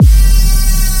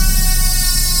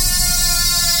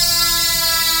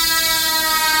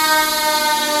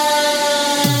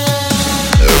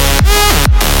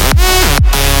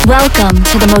Welcome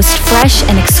to the most fresh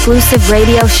and exclusive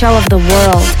radio show of the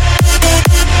world.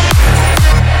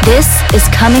 This is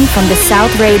Coming from the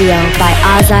South Radio by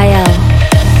Azael.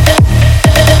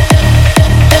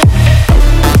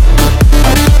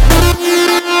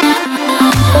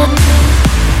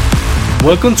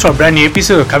 Welcome to a brand new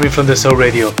episode of Coming from the South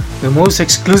Radio, the most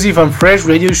exclusive and fresh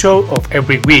radio show of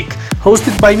every week,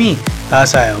 hosted by me,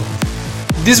 Azael.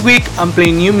 This week, I'm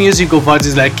playing new music of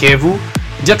artists like Kevu,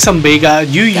 Jackson Vega,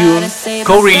 Yu,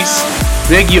 Coris,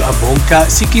 Regio Abonka,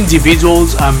 Sick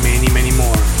Individuals, and many, many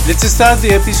more. Let's start the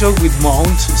episode with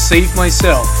Mount's Save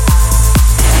Myself.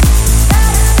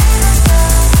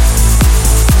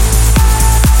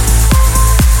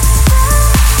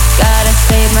 Gotta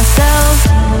save myself.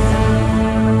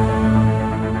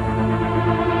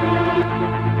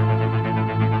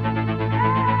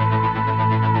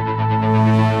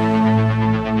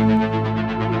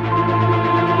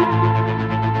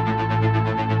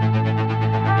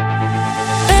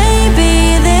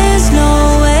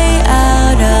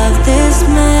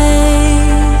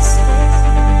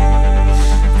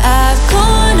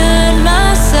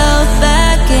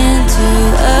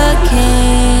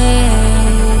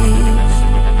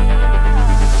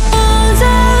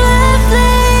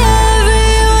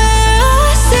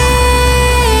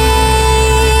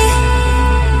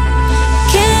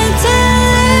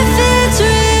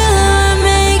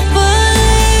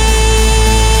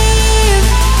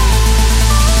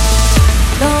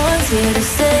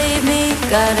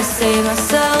 Gotta save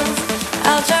myself.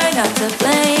 I'll try not to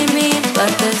blame me,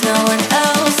 but there's no one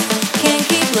else. Can't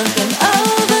keep looking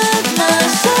over my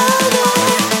shoulder.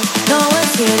 No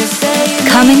one's here to save me.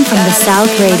 Coming from the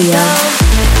South Radio.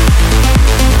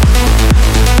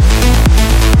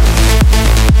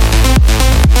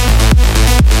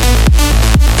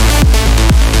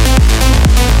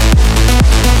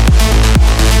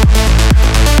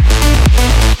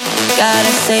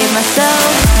 Gotta save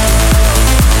myself.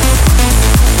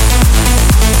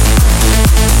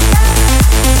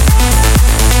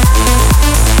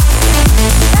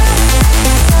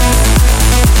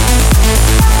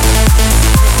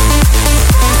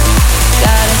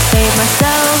 Save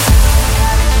myself.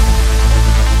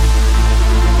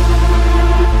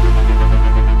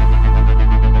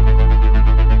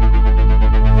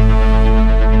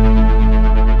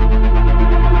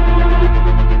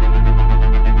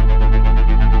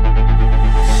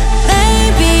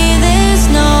 Maybe there's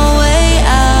no way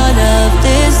out of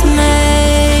this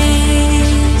maze.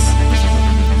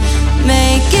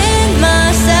 Making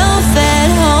myself at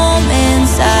home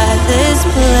inside this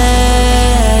place.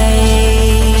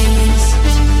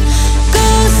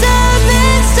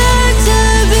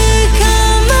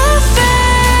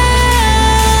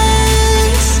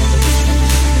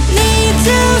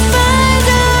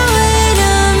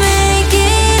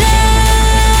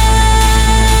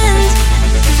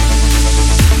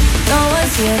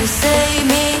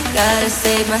 Gotta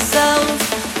save myself.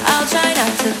 I'll try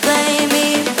not to blame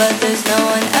me, but there's no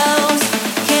one else.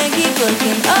 Can't keep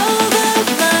looking over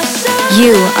my shoulder.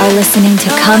 You are listening to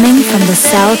Coming from the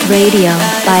South Radio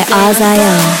by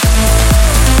Azael.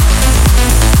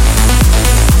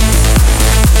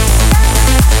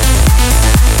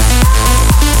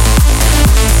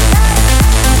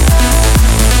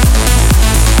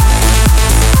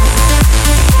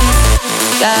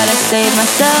 Gotta save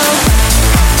myself.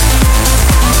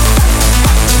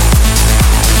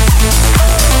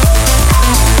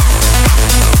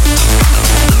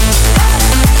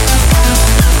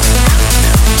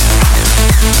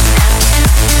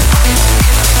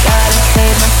 Gotta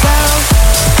save myself.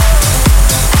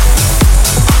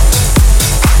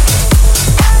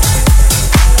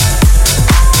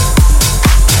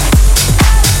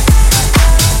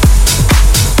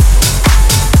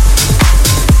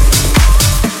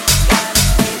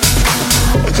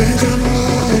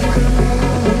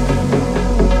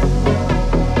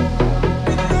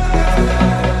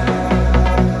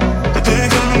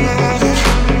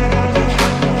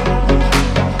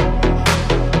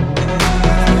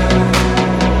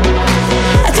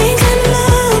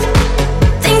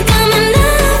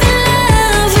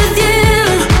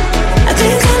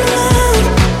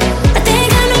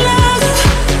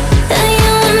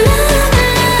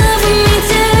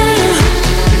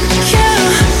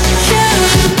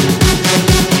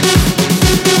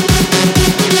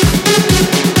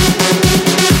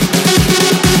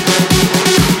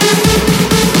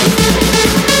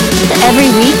 Every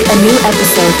week, a new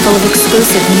episode full of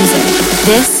exclusive music.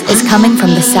 This is Coming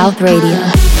from the South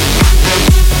Radio.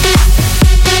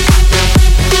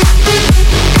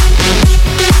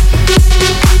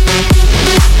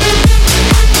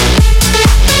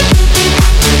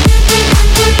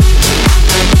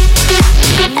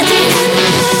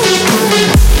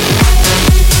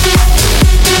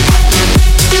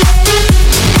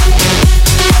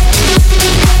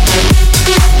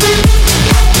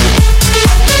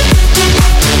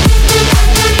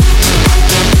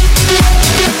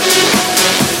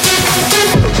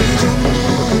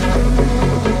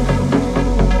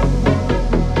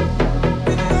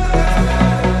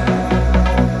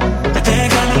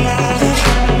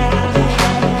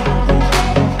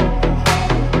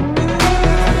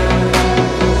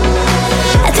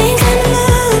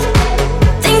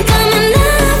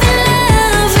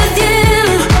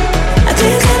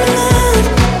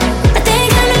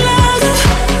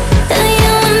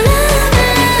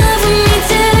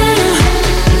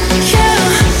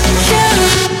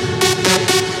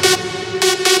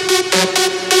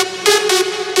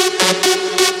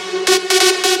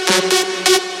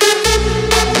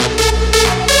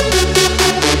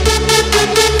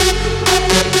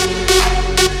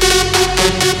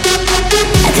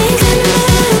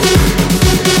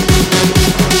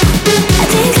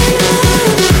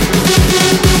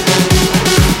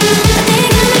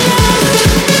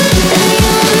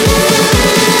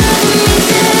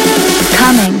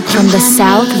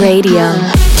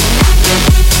 Radio.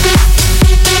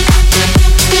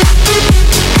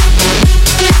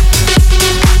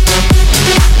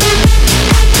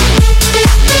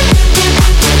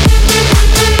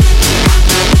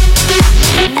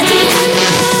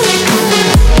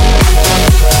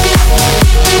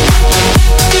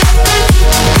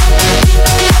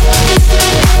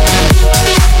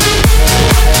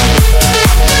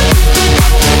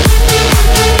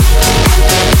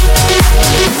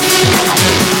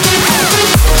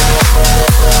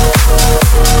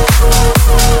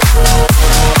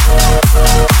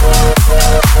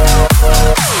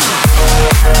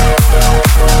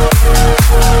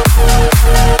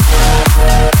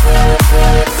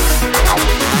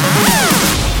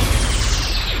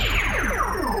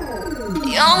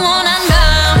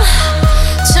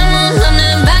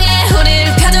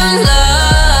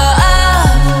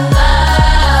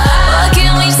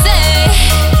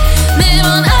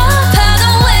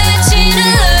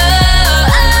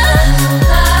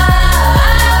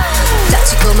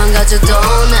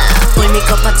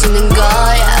 버티는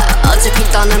거야. 어차피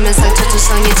떠나면 상처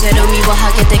조성이 죄로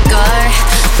미워하게 될걸.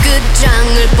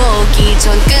 끝장을 보기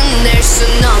전 끝낼 순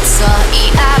없어.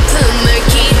 이 아픔을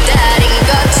기다린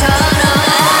것처럼.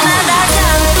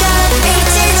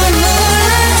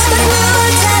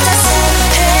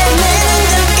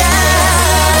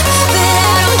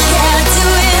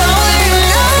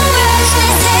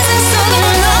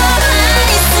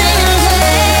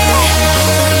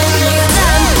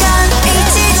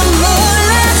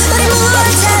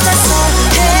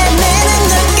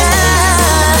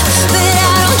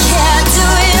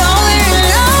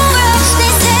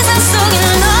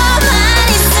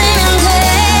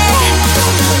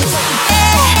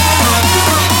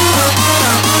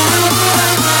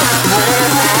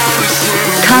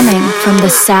 Coming from the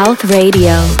South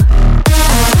Radio.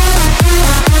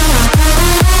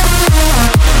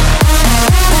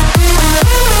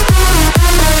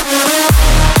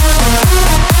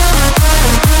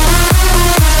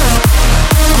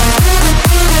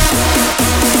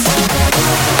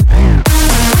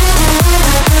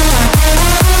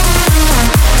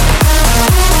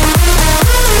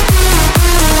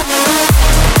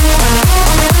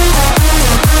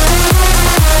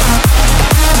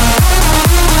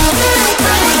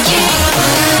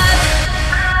 I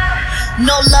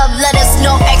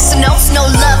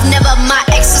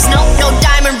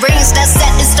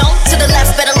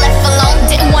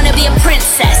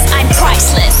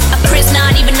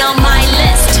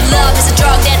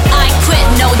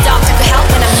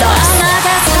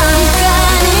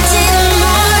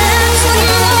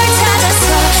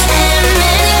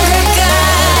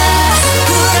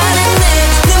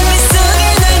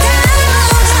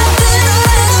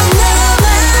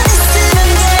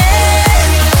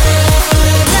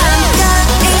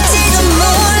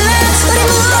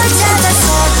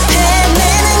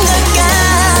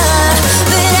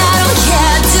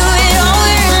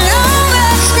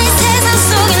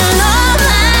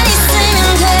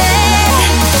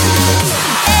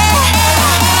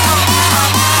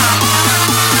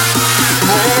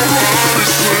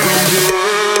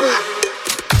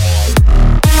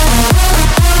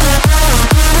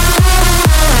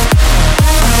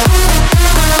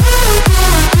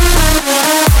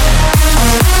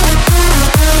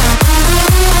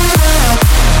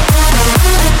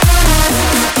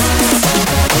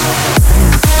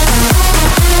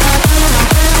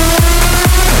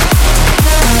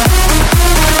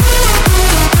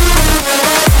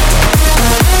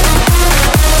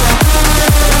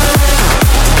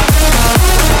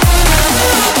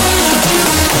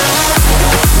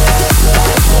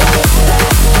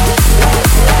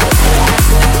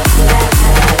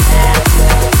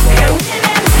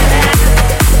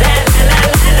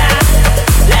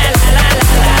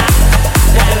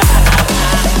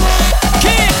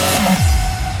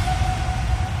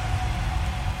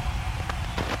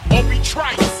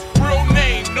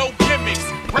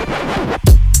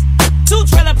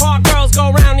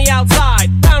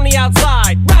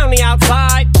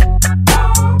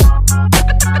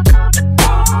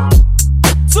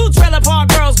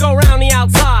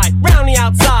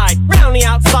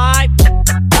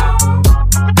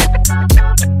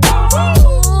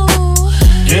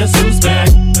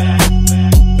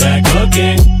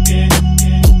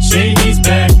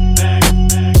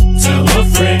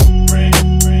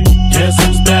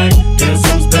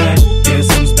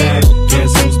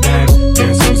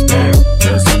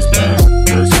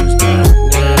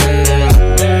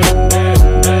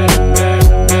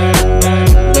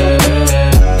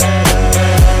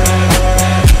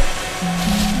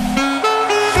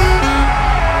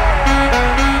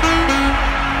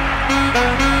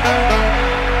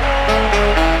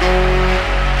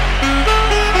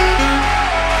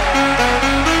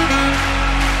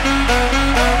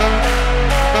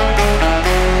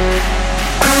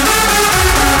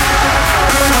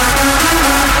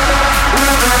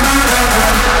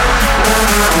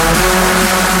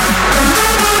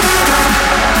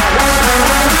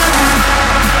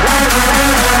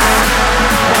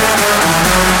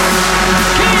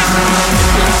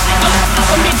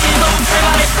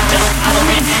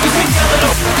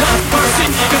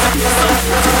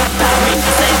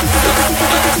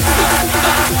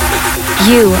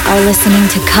You are listening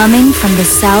to Coming from the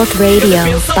South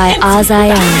Radio by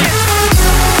Azayan.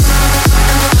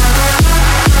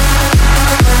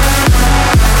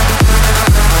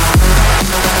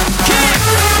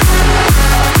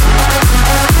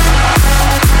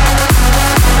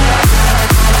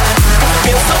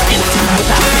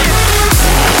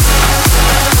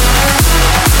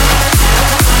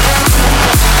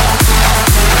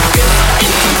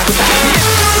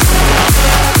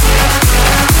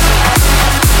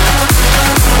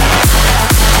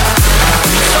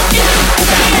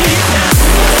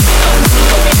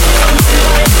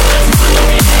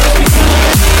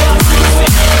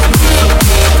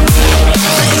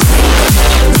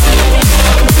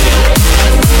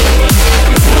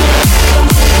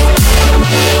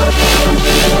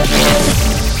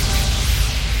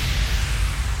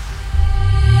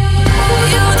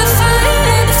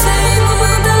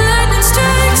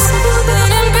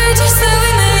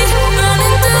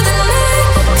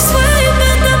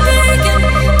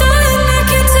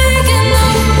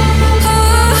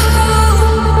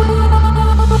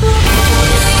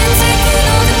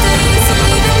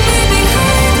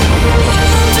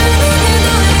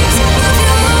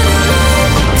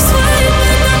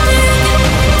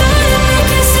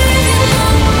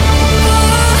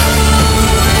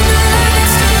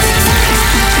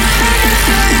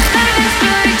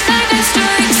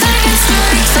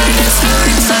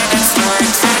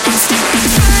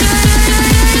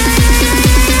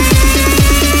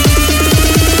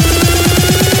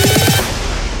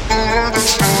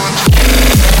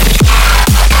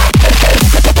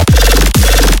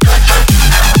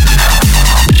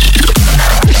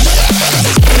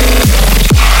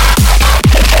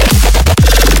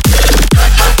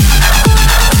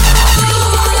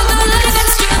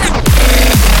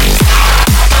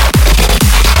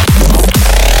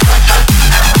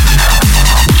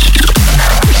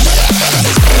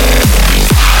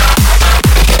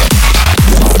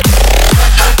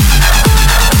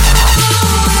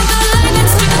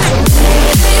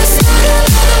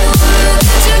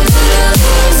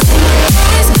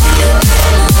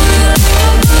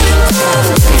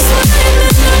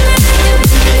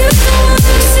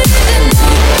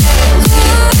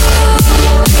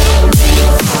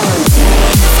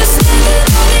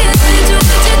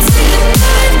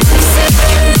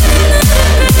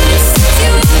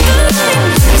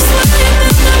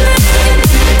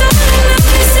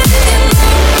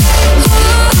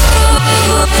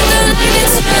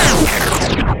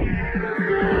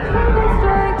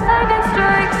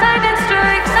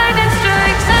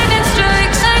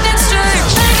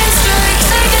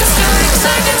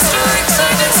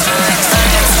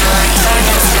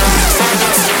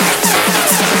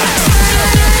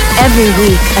 Every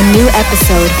week, a new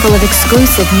episode full of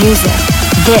exclusive music.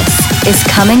 This is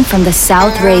Coming from the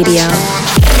South Radio.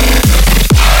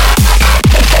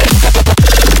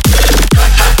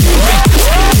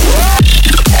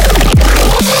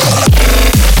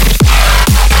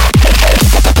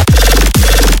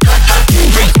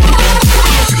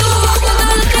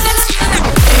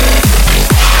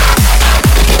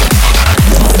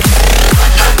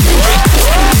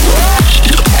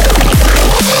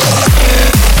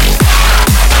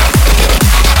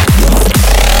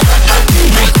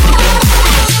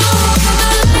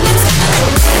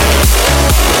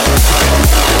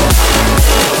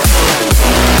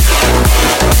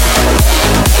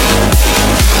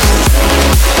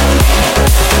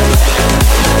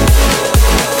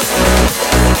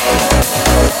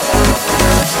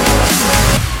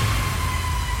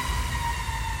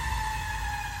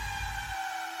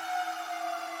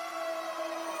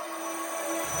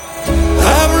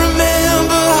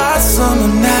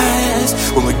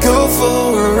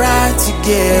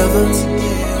 Together,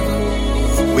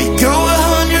 we go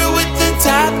 100 with the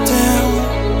top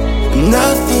down.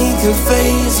 Nothing can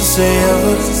phase us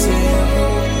ever.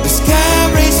 The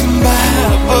sky racing by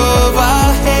above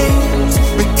our heads.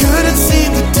 We couldn't see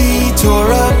the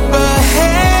detour up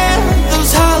ahead.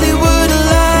 Those Hollywood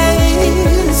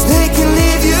lights, they can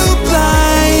leave you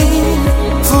blind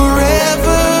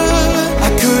forever.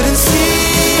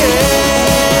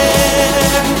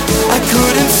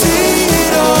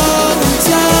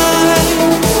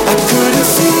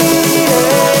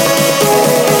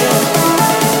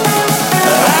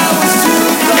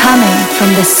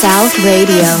 the South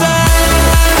Radio.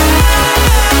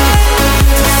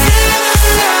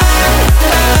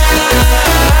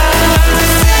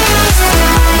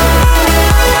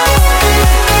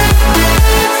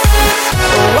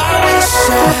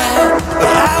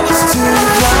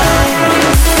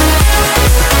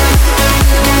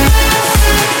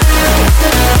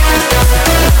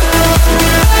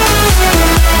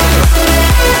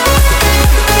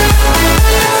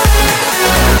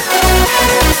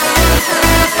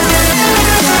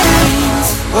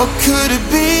 What could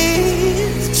it be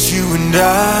that you and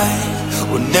I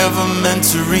were never meant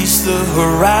to reach the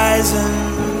horizon?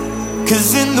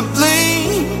 'Cause in the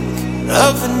blink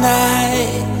of an eye,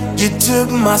 you took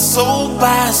my soul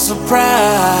by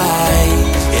surprise.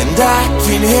 And I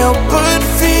can't help but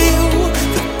feel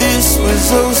that this was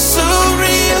oh so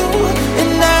real.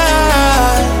 And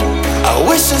I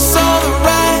wish I saw the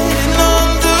writing on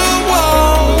the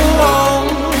wall,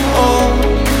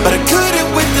 but I couldn't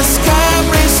with the sky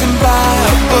racing by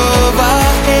above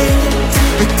our heads.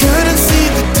 We couldn't see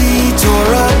the detour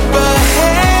up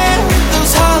ahead.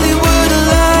 Those Hollywood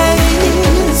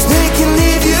lights, they can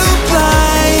leave you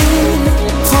blind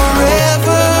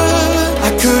forever.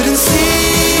 I couldn't see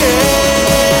it,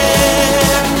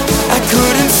 I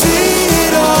couldn't see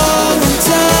it all in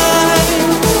time.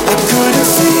 I couldn't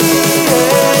see it.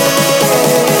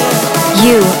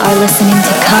 You are listening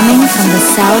to Coming from the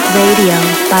South Radio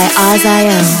by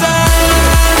Azael.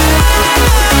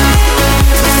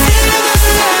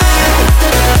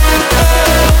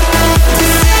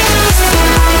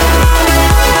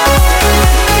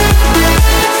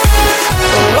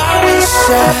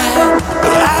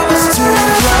 But I was too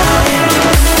blind.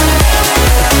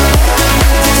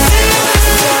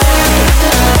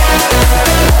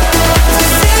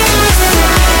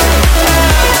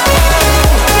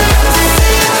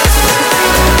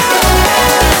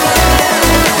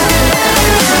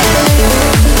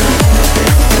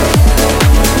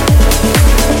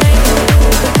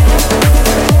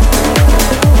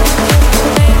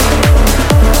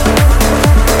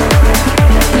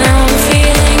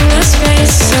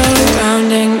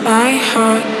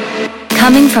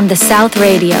 Coming from the South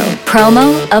Radio,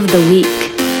 promo of the week.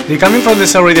 The Coming from the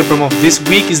South Radio promo of this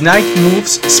week is Night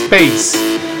Moves Space.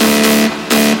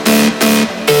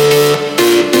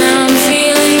 Now I'm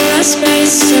feeling the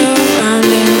space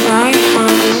surrounding my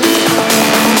heart.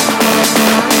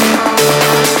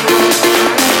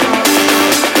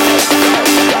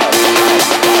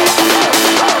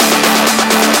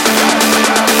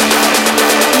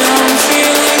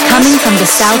 Coming from the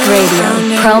South Radio,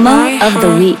 promo of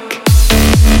the week.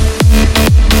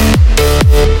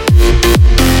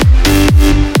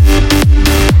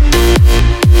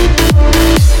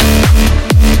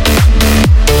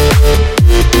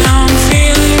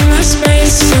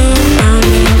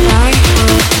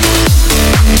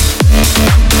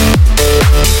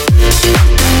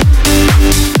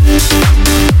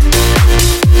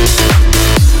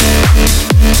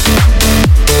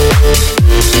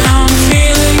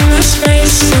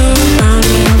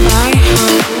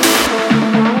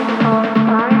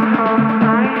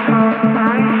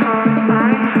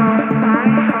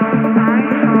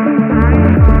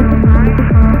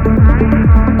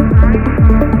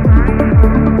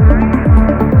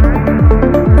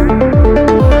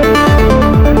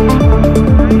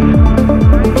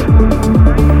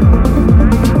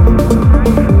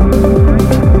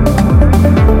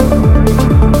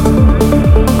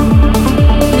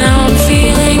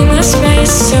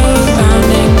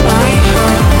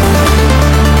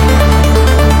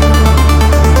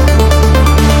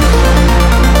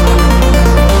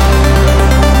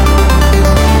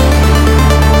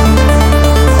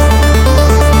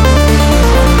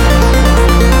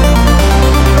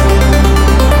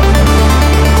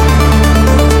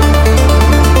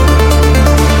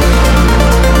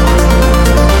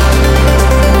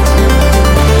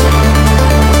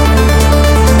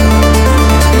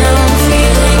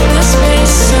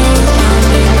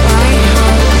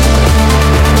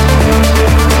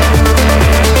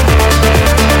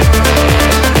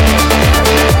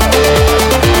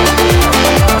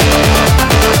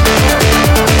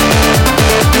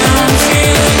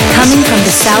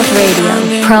 South Radio,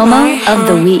 promo of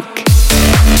the week.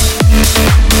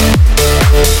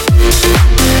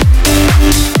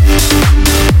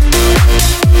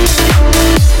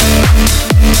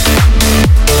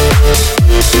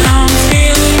 Now I'm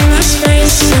feeling the space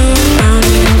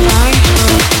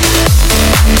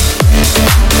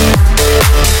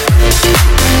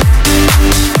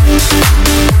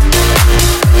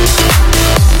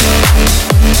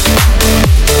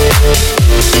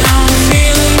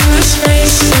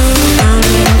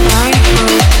surrounding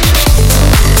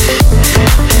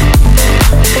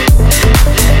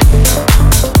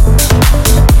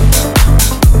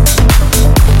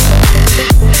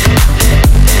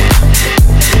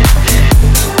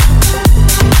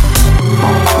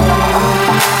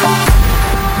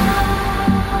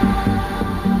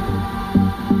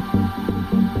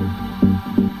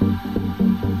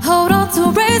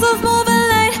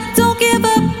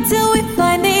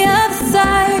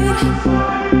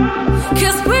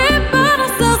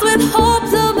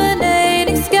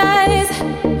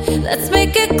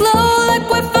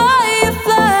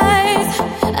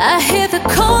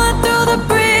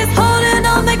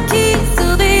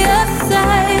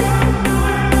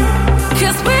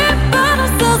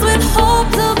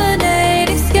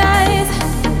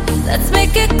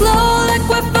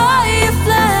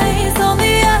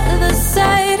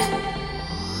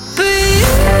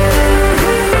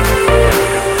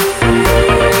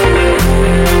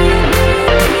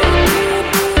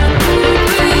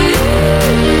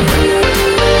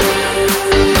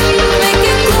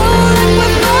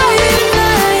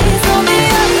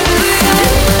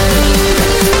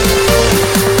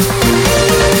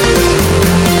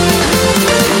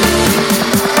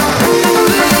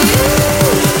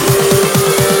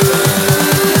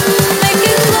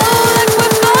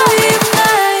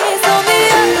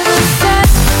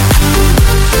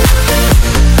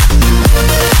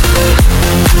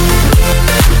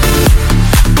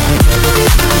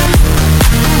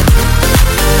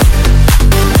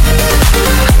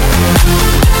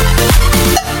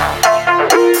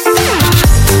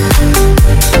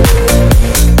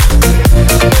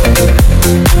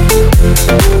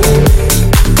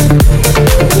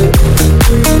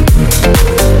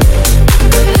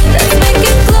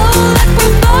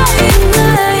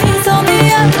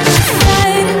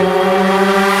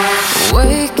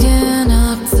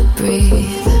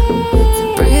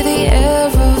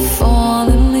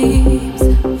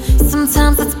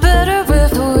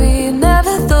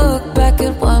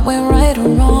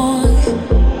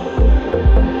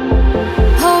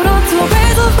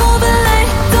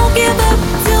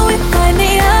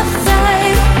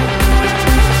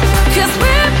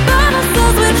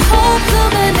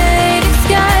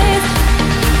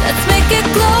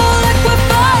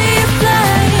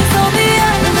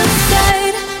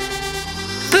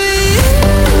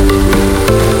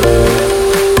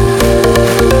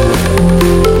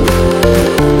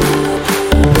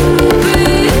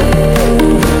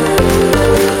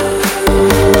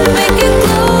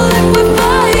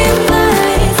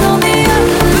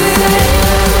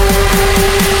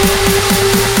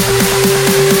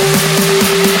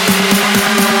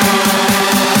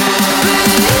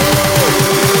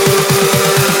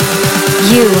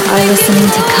Listening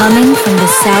to Coming from the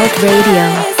South Radio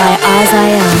by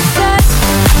Azael.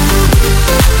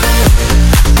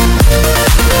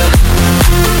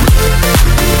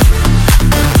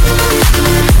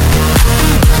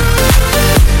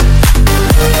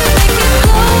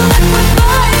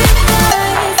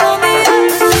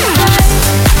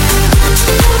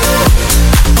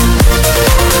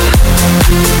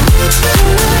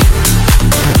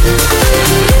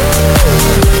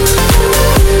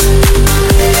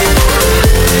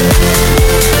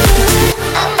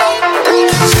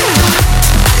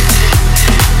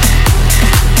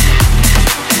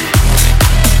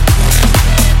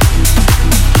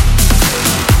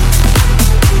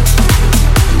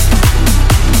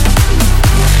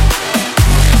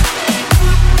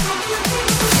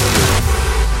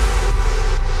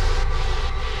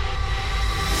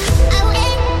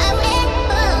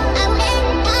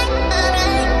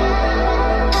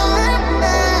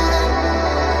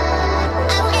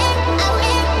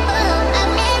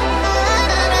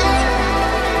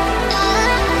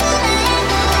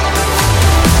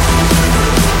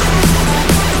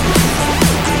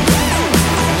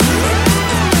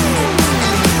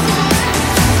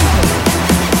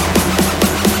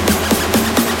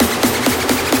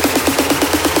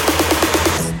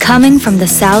 Coming from the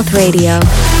South Radio.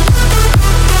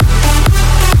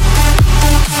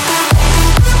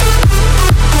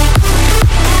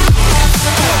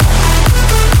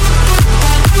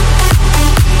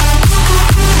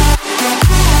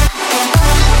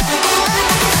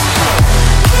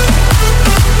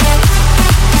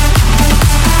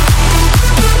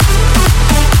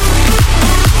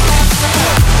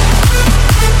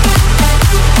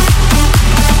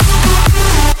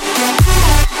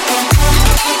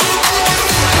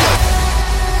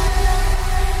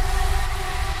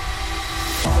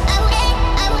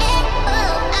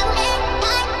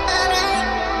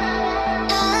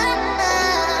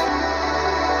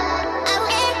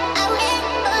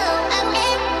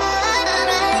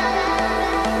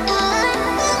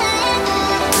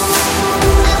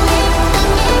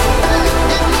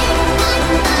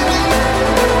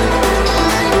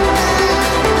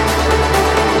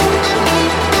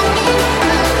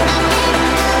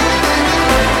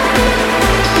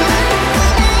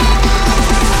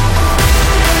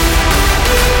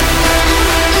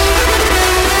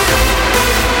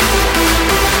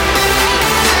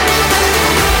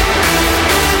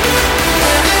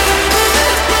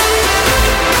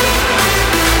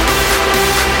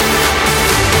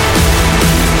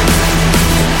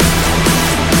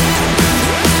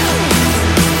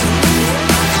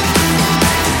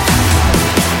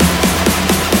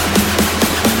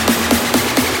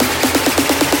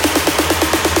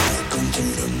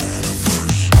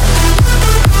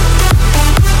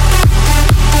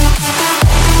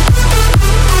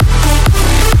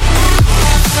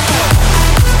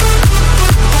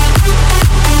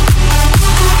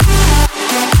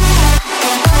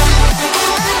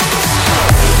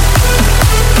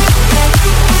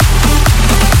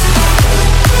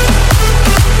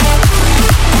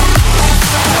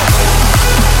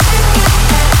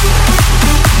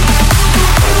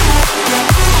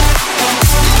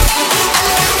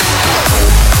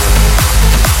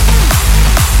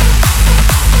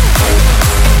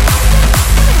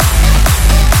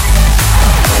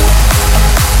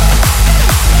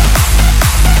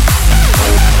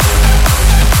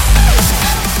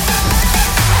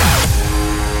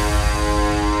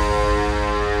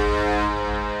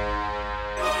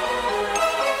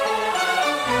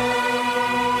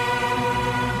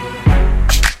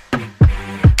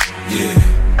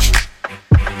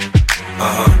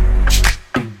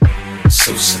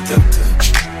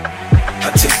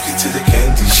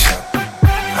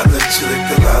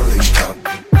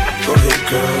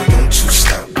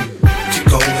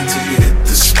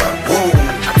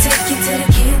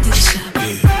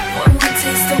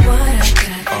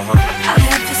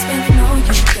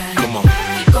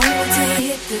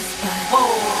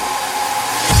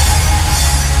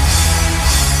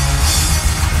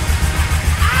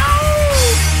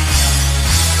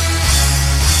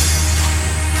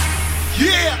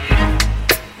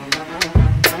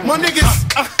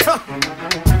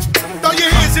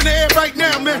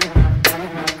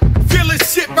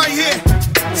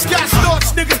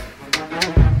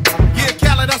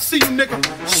 see you, nigga.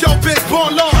 Showbiz,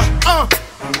 born law.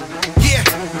 Yeah.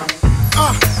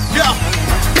 Yeah.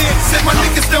 Big said my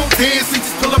niggas don't dance, we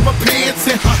just pull up our pants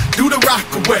and do the rock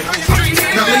away.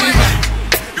 Now lean back,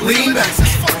 lean back,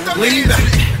 lean back,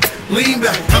 lean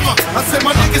back. Come on. I said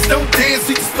my niggas don't dance,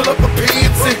 we just pull up our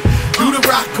pants and do the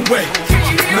rock away.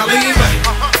 Now lean back,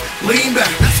 lean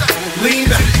back, lean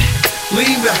back,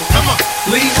 lean back. Come on.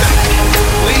 Lean back,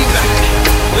 lean back,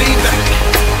 lean back,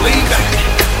 lean back,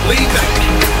 lean back,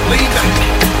 lean back,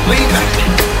 lean back, lean back,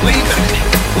 lean back,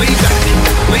 lean back,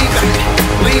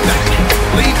 lean back,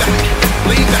 lean back,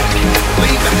 lean back,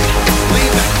 lean back,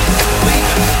 lean back, lean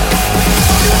back.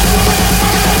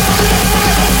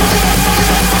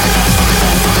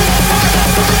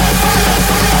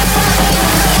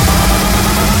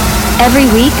 Every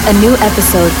week, a new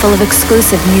episode full of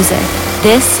exclusive music.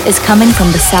 This is Coming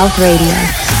from the South Radio.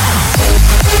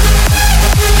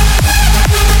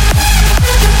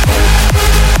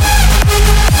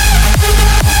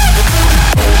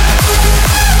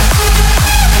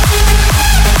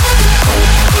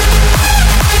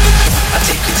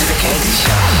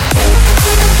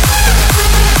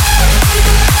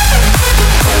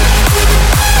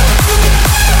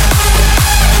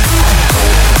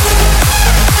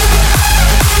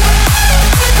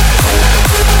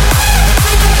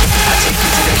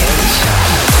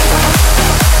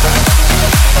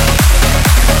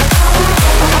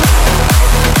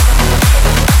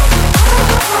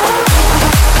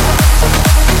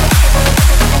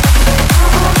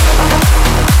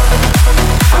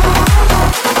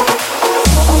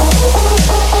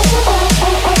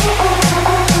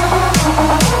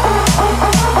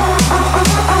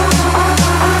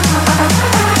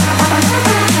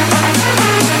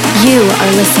 You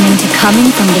are listening to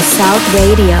Coming from the South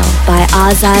Radio by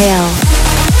Azael.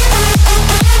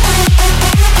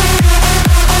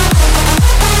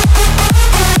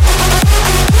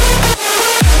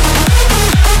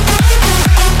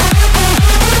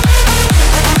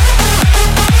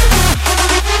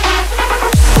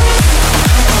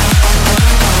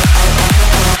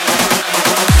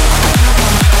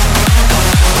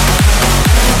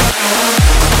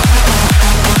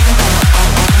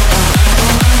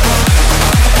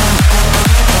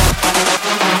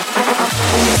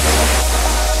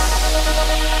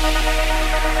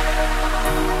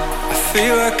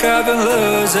 Feel like I've been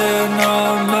losing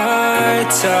all my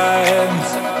time,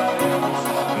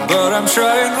 but I'm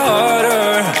trying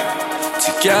harder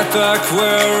to get back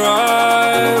where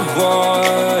I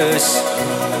was.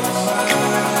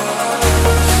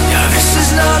 Yeah, this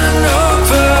is not an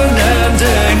open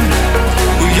ending.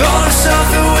 We all have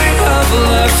something we have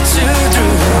left to do.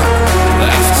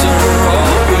 After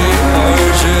all, we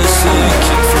are just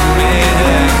looking for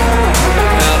meaning,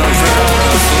 and I'm running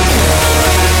out of words.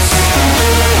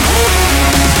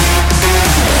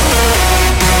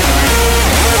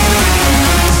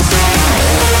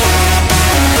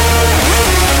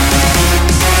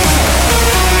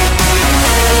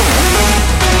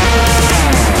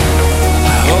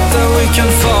 Can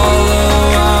follow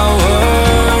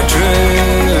our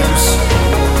dreams.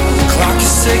 The clock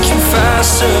is ticking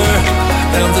faster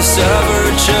in this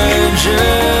ever-changing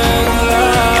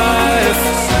life.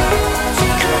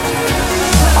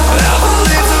 I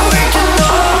believe that we can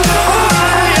all go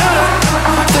higher.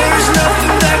 There is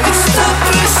nothing that can stop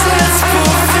us. Let's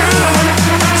pull through.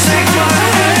 Take my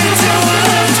hand till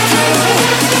let's go.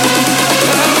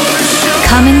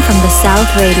 Coming from the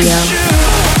South Radio.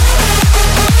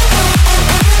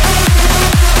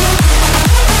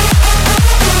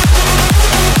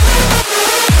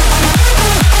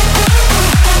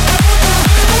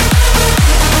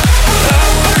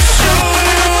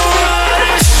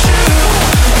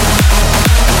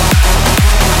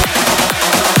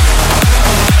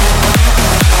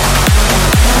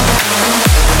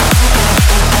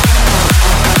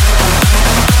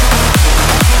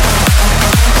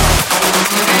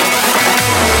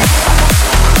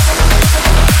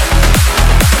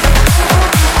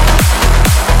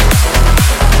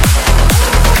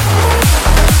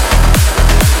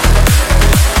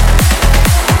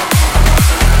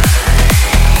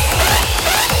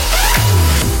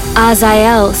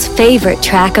 Azael's favorite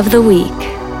track of the week.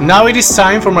 Now it is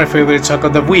time for my favorite track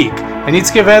of the week, and it's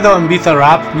Quevedo and Ibiza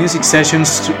Rap Music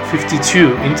Sessions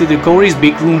 52 into the Corey's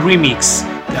Big Room remix.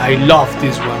 I love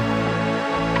this one.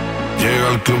 Llega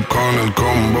al club con el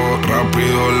combo,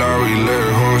 rápido, lado y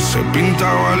lejos. Se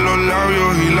pintaba los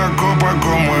labios y la copa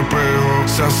como espejo.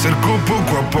 Se acercó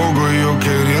poco a poco y yo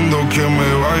queriendo que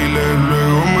me baile.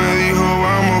 Luego me dijo,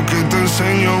 vamos que te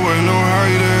enseño buenos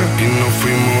aires. Y nos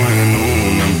fuimos en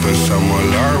una, empezamos a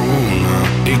la una.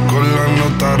 y con la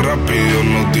nota rápido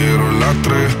nos dieron las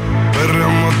 3.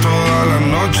 Perreamos toda la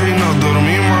noche y nos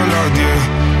dormimos a las 10.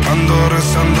 Ando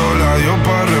rezando la Dios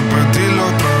para repetirlo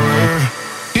otra vez.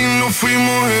 Y nos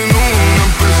fuimos en una,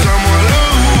 empezamos a la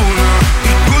 1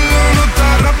 y con la nota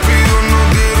rápido nos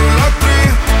dieron las 3.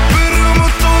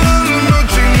 Perreamos toda la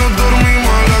noche y nos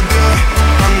dormimos a las 10.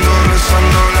 Ando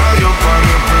rezando la Dios para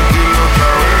repetirlo otra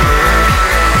vez.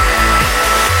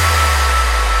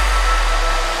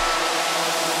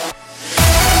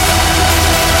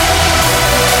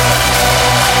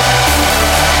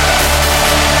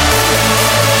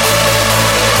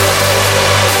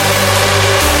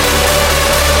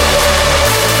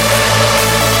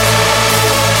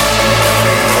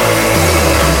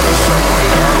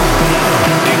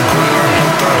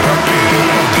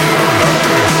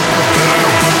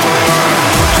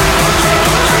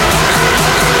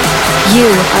 You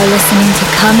are listening to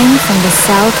Coming from the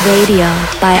South Radio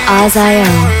by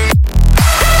Azael.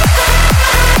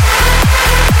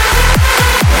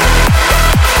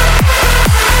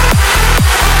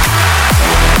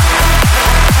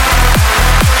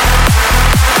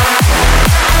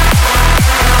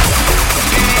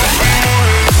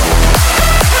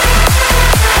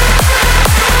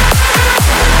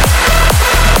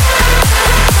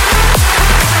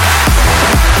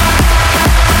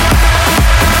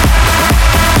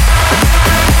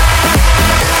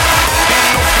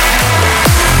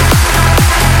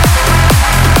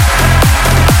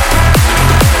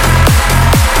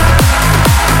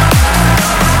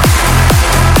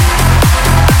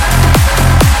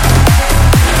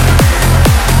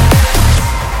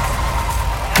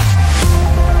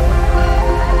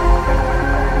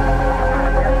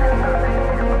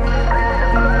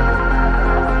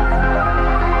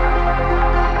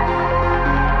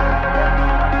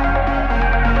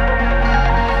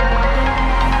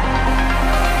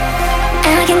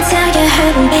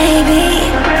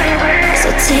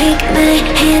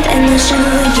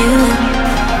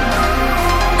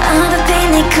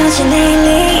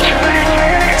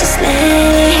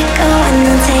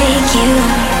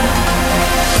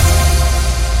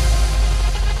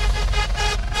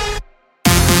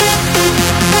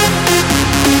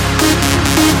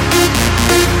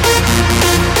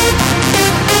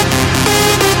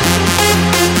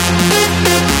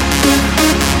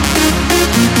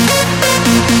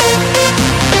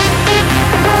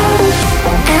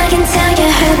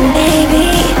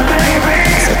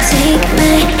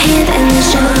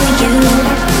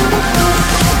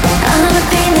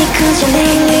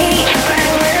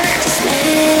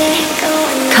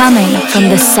 Coming from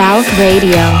the South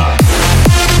Radio.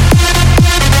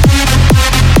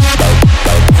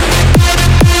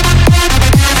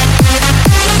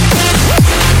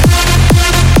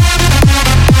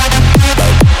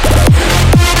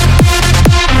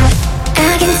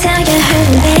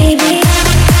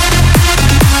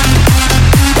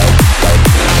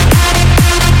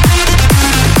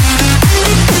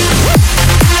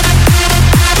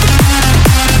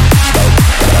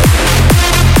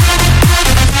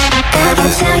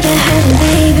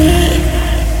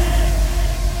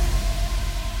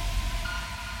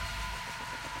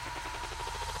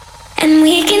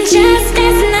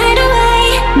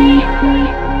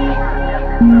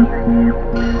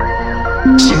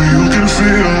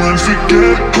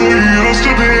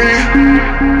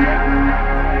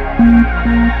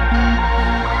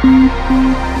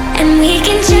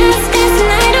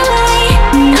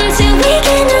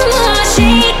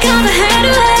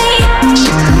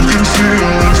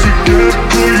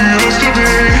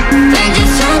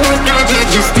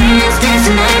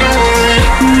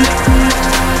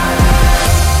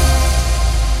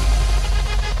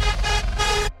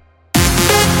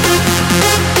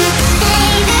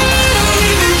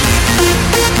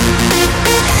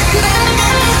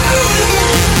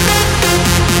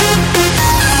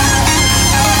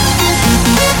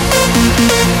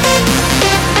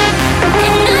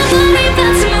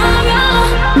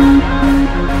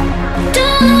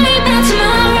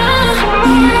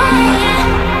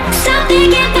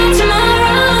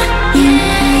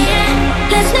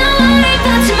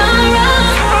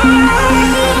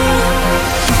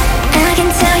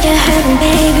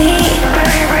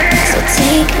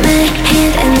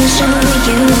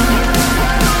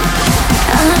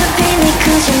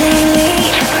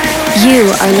 You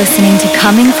are listening to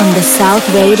Coming from the South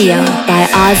Radio by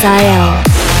Azael.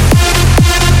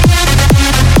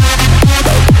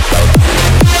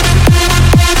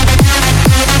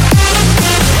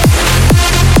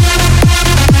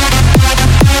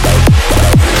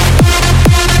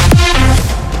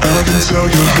 I can tell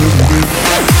you're hurting, baby.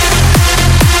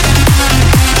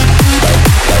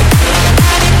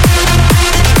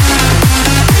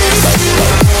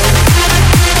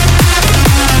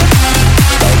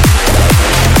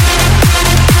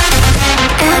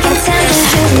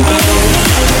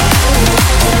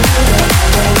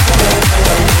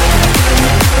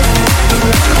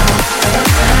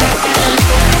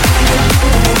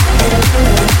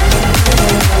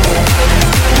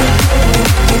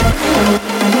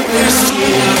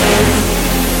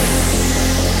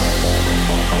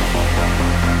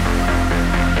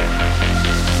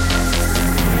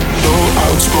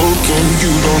 outspoken,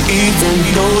 you don't even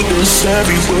notice.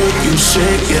 Every word you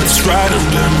say gets right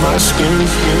under my skin.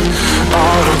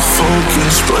 Out of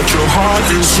focus, but your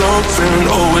heart is open.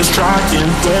 Always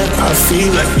trying, but I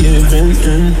feel like giving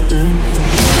in.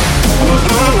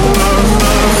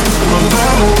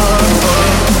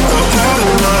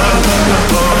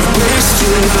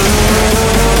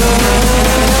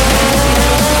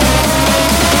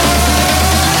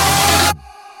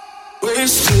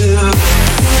 Wasted.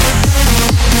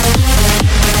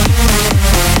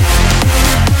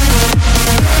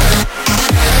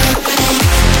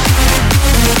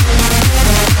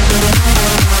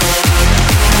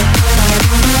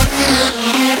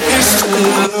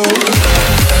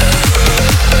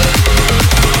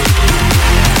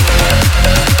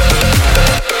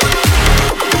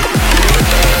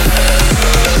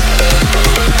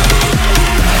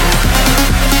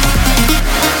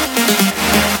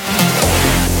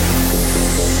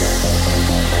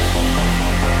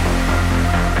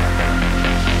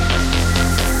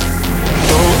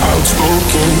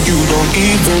 You don't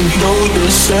even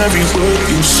notice. Every word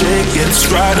you say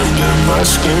gets right under my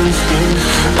skin.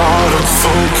 Out of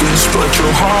focus, but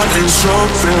your heart is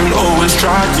open. Always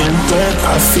trying, but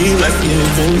I feel like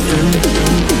giving in.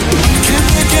 Can't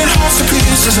make it half to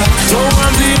pieces. I know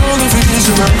I'm the only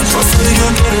reason I'm afraid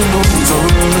you're getting over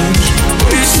us.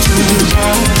 Wasted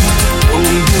love, don't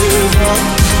give up.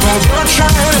 While you're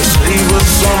trying to save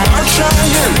us, I'm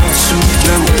trying not to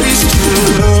get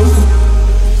wasted love.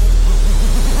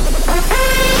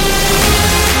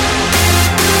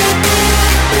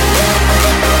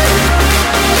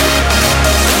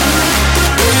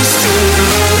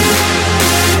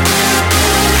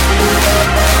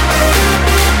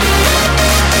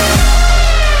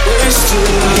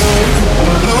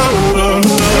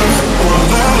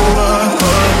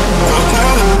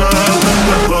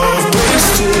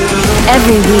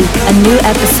 Every week, a new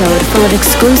episode full of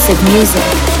exclusive music.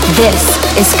 This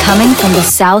is Coming from the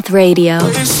South Radio.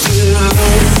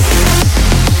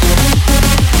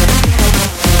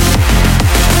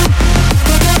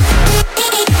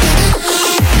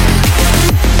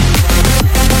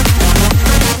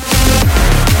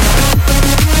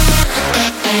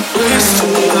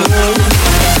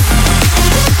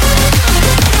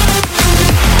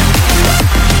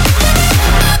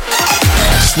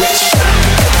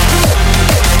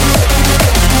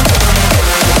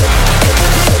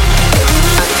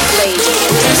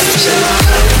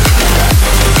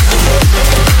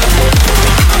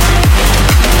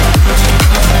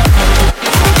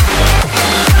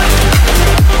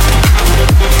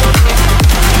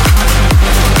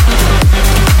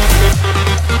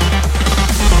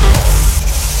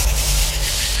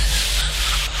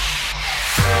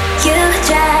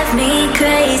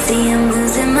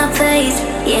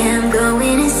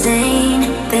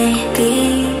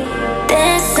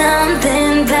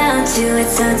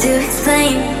 It's hard to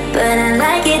explain, but I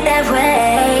like it that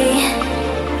way.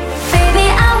 Baby,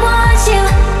 I want you.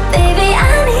 Baby,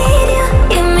 I need you.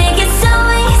 You make it so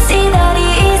easy, that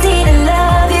easy to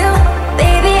love you.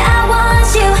 Baby, I want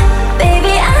you.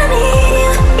 Baby, I need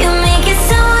you. You make it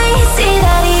so easy,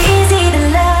 that easy to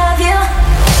love you.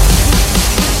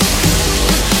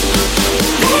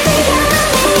 Baby, I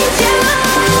need you.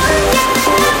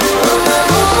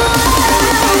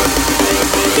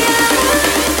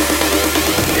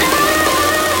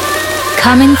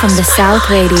 Coming from the South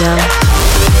Radio.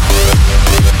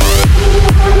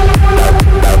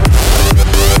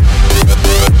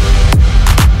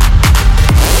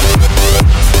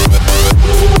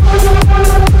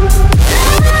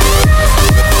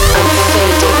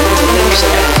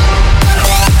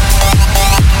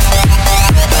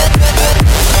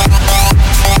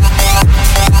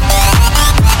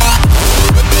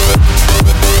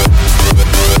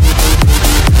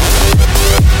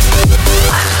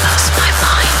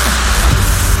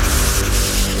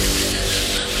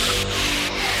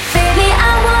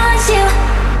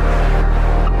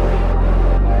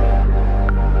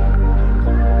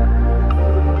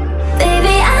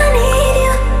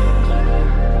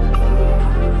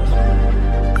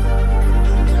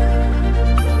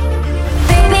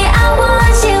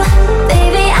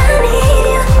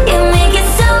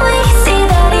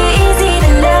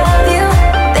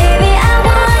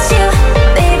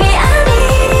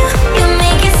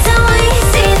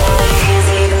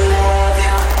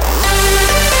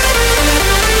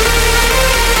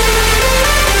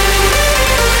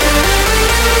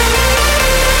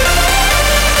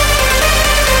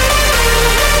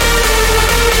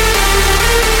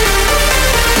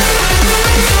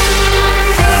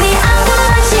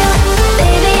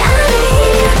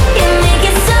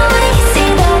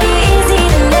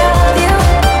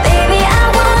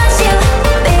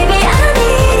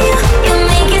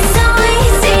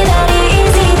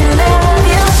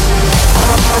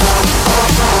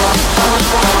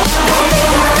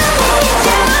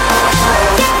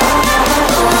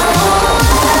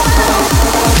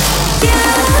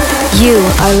 You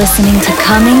are listening to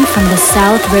Coming from the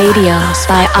South Radio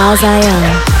by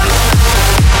Azael.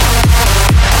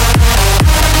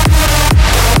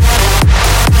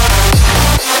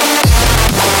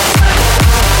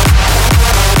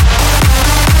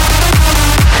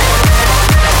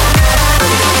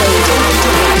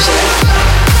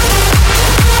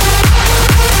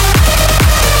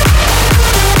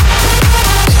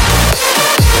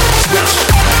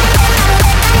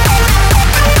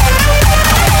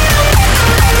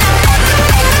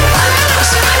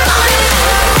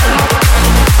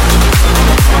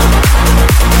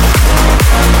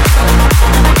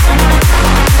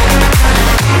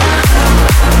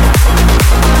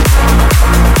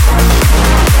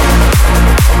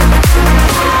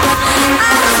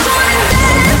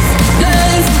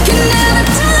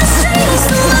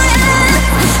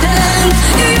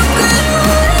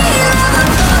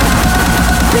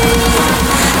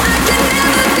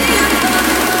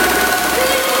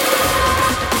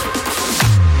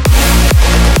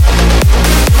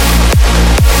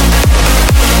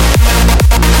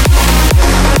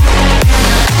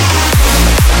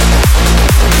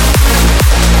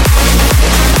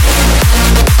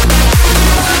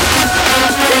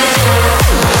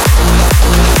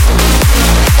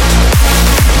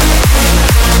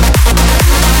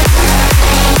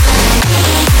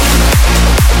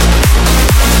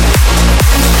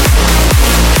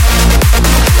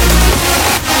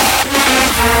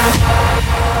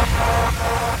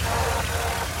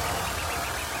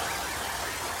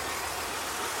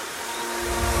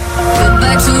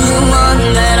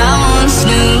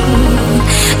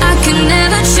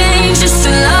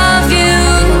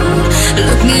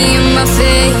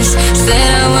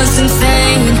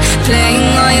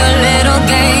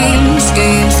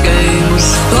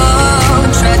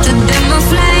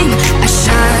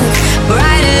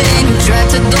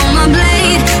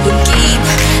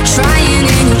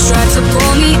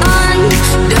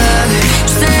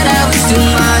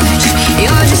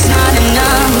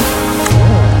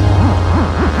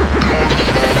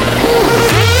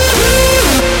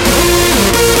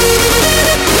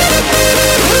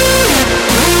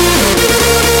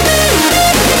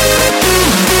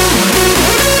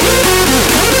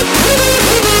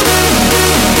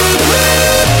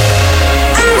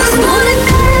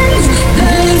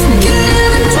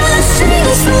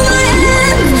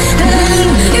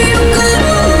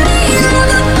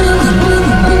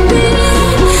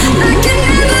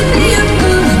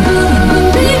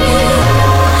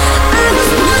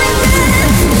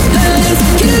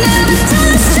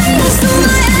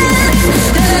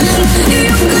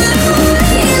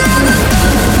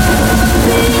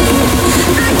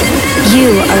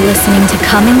 Listening to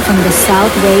Coming from the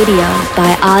South Radio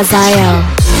by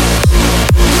Azael.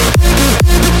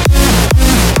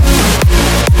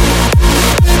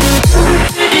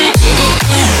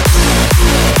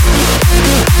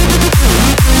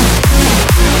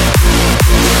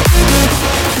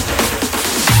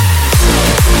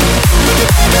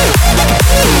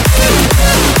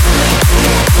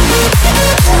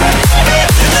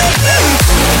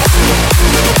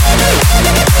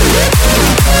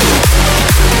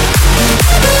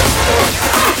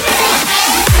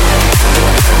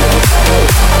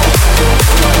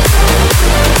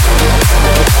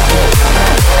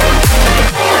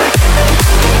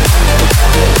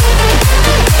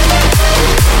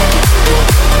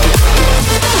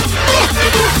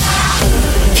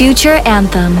 Future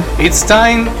Anthem. It's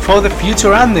time for the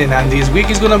Future Anthem, and this week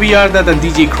is gonna be Ardat and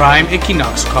DJ Crime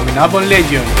Equinox coming up on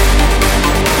Legion.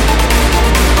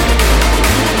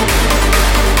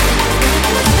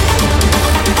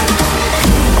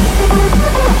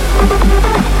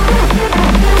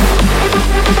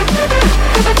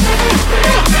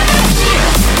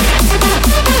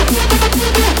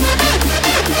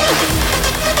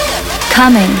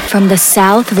 Coming from the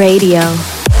South Radio.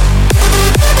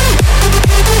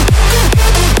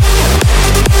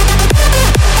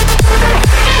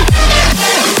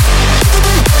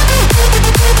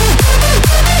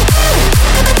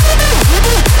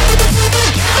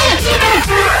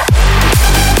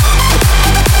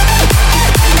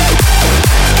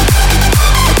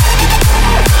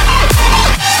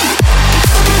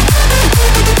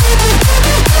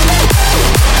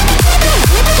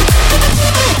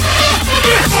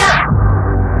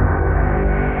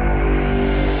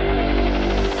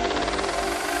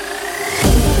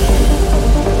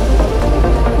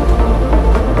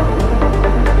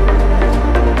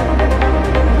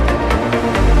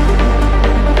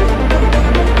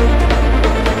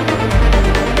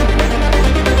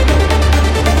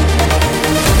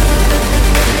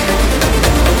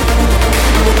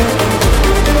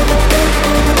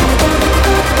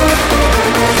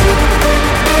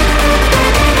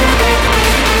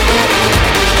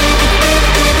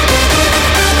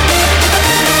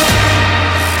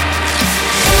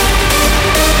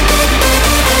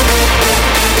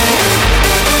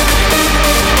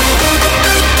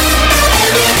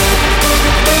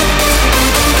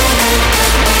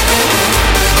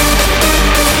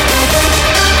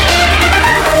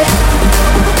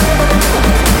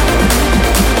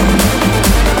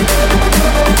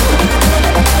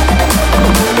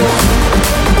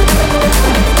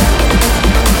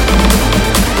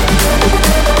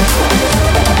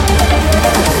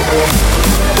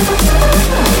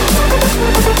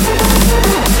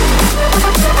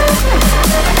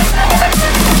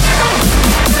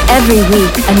 Every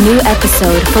week, a new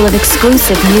episode full of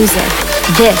exclusive music.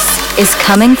 This is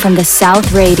Coming from the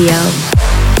South Radio.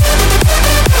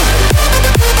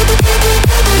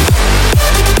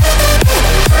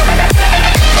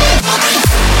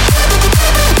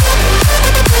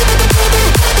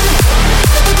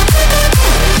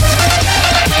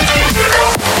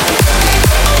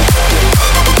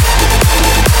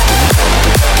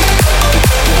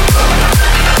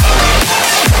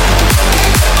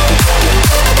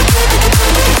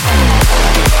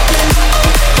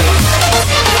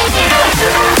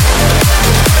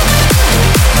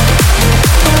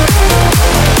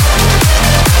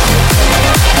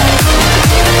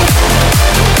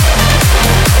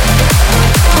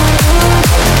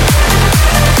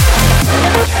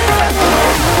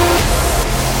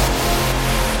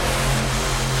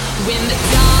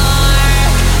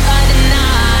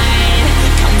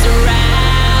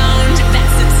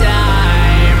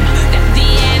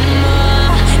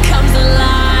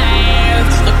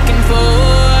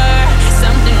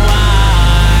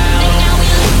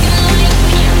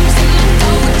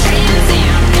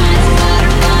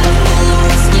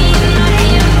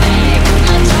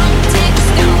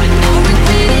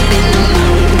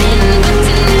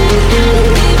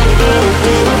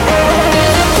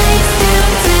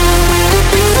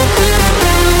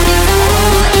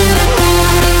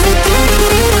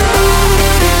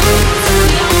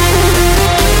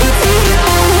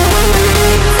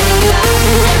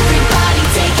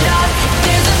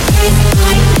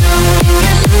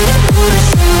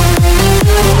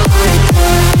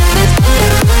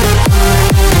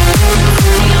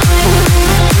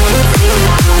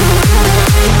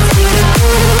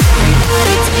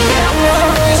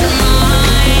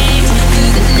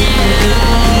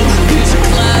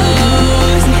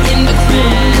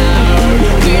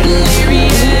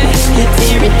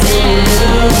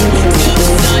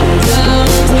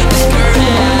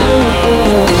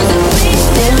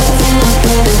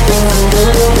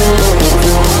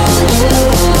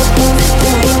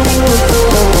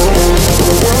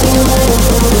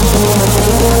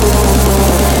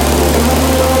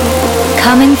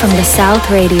 Coming from the South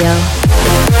Radio.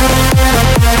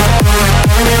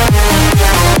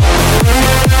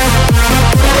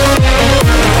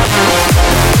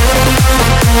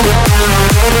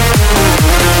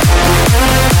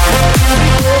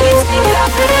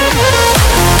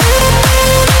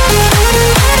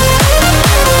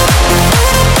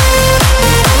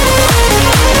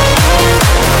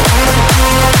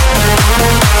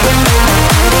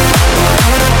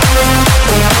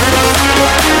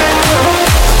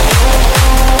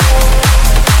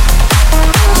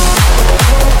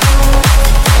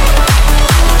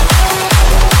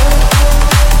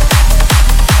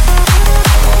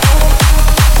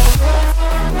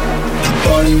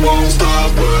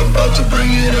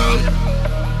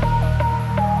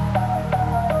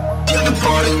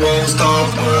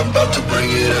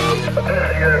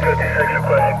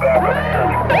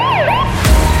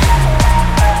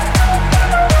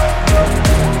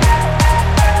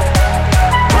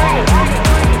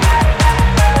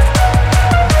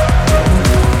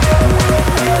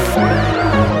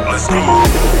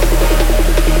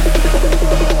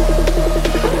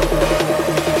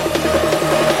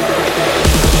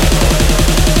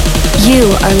 You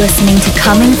are listening to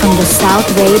Coming from the South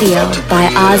Radio by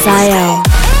Azael.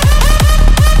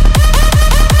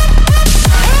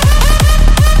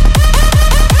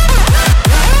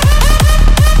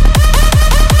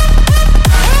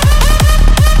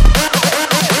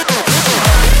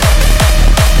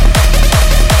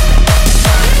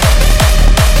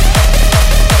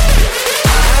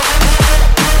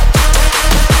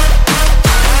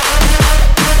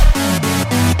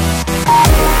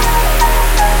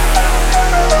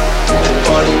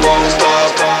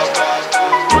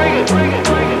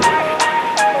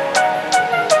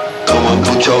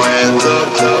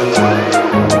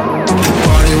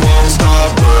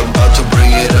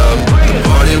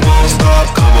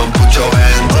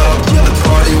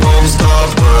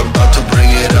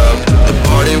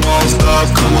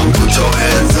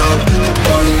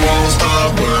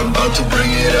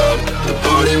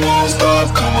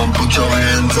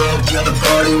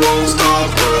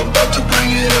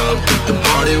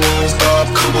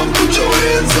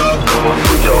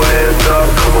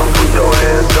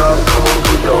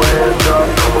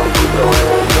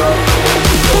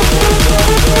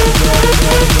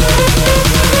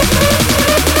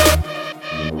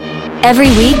 Every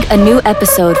week, a new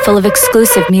episode full of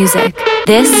exclusive music.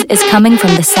 This is Coming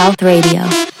from the South Radio.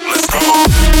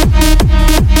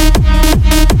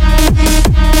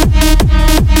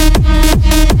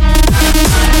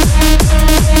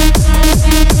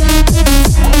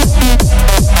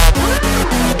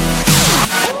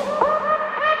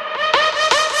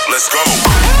 let's go.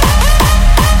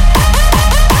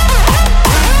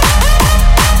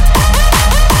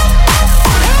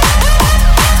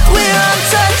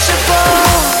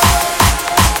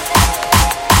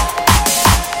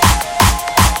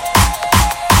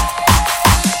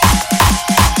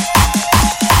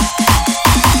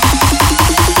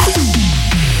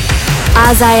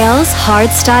 Azael's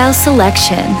Hardstyle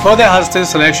Selection. For the hardstyle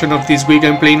selection of this week,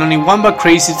 I'm playing only one but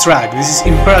crazy track. This is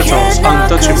Imperators,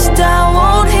 Untouchable. Down,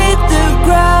 won't hit the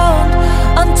ground.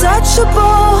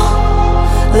 Untouchable,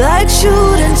 like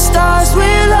shooting stars,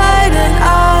 we're lighting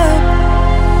up.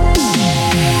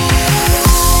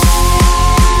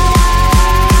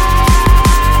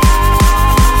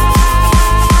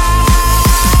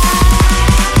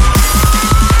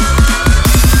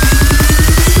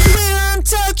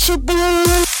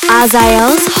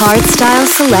 Azael's Hardstyle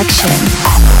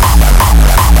Selection.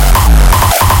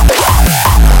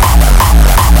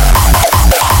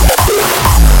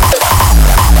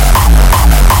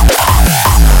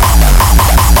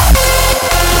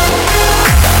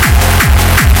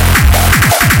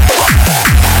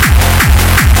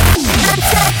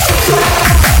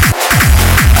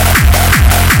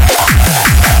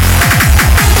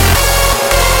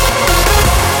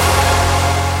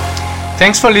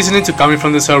 Thanks for listening to Coming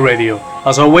From The Soul Radio.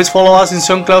 As always, follow us in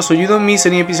SoundCloud so you don't miss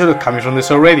any episode of Coming From The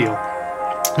Soul Radio.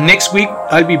 Next week,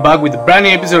 I'll be back with a brand new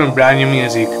episode and brand new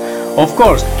music. Of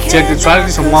course, check the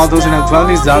tracklist on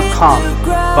 1000atlantis.com.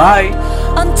 Bye!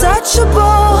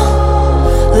 Untouchable,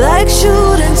 like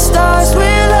shooting stars, we're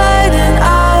lighting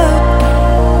up.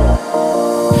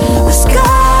 The sky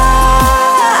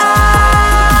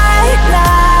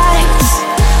ignites.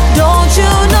 Don't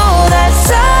you know that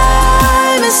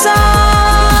time is on?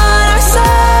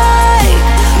 We're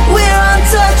untouchable.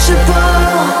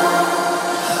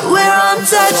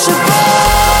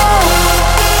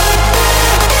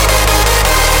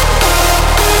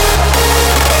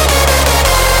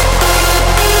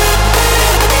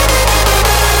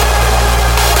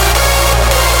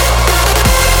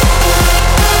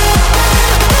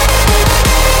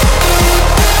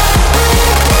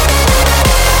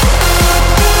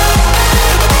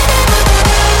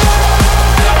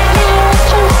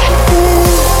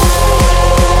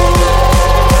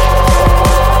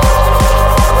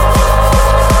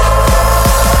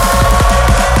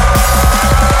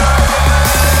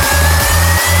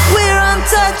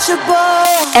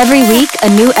 Every week, a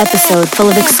new episode full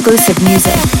of exclusive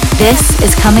music. This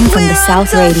is Coming From The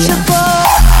South Radio.